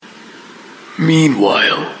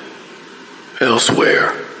Meanwhile,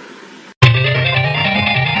 elsewhere.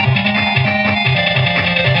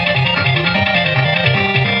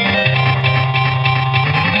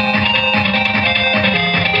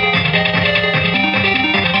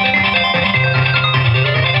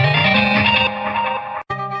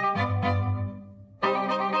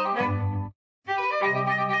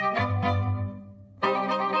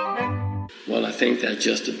 Well, I think that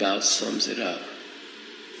just about sums it up.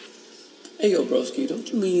 Hey, yo, broski,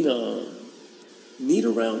 don't you mean, Need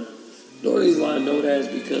Around? The only reason why I know that is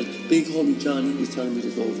because big homie Johnny was telling me to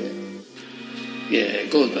go there. Yeah,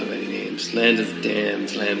 it goes by many names. Land of the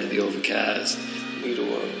Damned, Land of the Overcast, Needle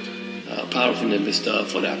World. Powerful Nimbus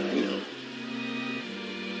stuff, whatever, you know.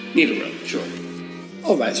 Needle Around, sure.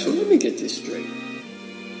 Alright, so let me get this straight.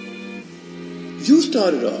 You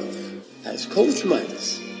started off as Coach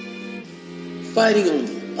Midas, fighting on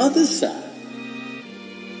the other side.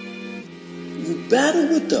 You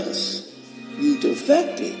battled with us. You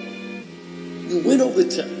defected. You went over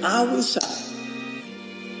to our side.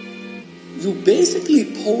 You basically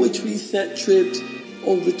poetry set tripped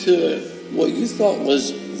over to what you thought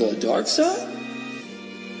was the dark side.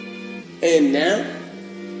 And now,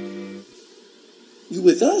 you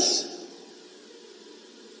with us?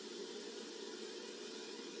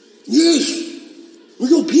 Yes! We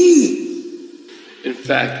go pee! In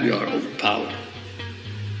fact, we are overpowered.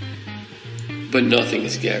 But nothing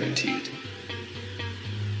is guaranteed.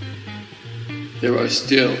 There are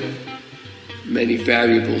still many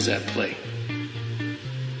variables at play.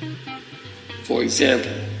 For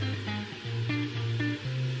example,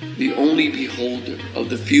 the only beholder of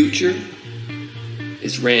the future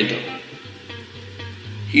is random.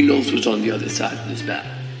 He knows what's on the other side of this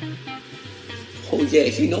battle. Oh yeah,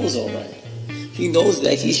 he knows alright. He knows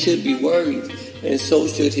that he should be worried, and so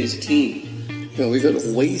should his team. Yo, we're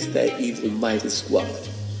gonna waste that evil Midas squad.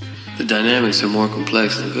 The dynamics are more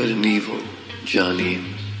complex than good and evil, Johnny.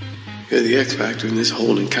 You're the X factor in this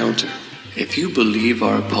whole encounter. If you believe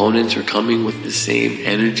our opponents are coming with the same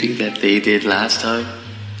energy that they did last time,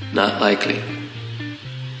 not likely.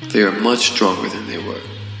 They are much stronger than they were.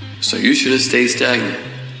 So you shouldn't stay stagnant.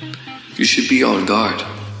 You should be on guard.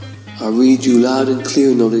 I read you loud and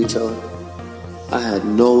clear, Nolita. I had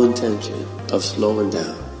no intention of slowing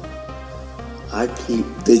down. I keep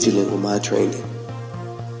vigilant with my training.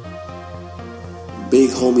 Big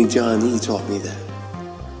homie John E taught me that.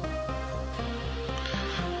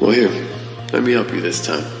 Well, here, let me help you this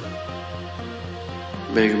time.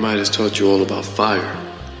 Mega Midas taught you all about fire.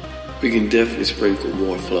 We can definitely sprinkle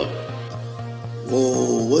more flow.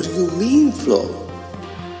 Whoa, what do you mean, flow?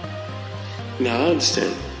 Now, I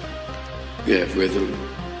understand. We have rhythm,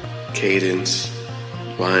 cadence,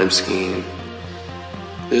 rhyme scheme.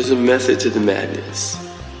 There's a method to the madness.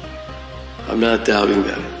 I'm not doubting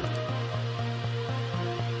that.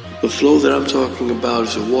 The flow that I'm talking about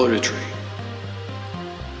is a water tree.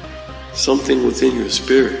 Something within your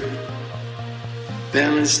spirit.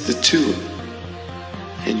 Balance the two,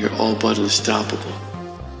 and you're all but unstoppable.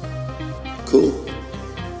 Cool.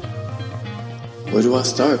 Where do I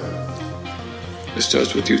start? It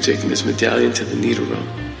starts with you taking this medallion to the Needle Realm.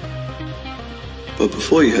 But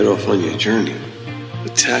before you head off on your journey,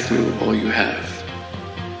 attack me with all you have.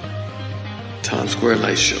 Times Square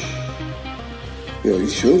Light Show. Yo, you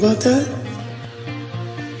sure about that?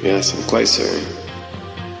 Yes, I'm quite certain.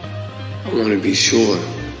 I want to be sure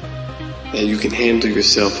that you can handle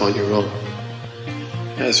yourself on your own.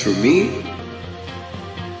 As for me,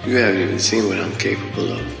 you haven't even seen what I'm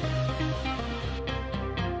capable of.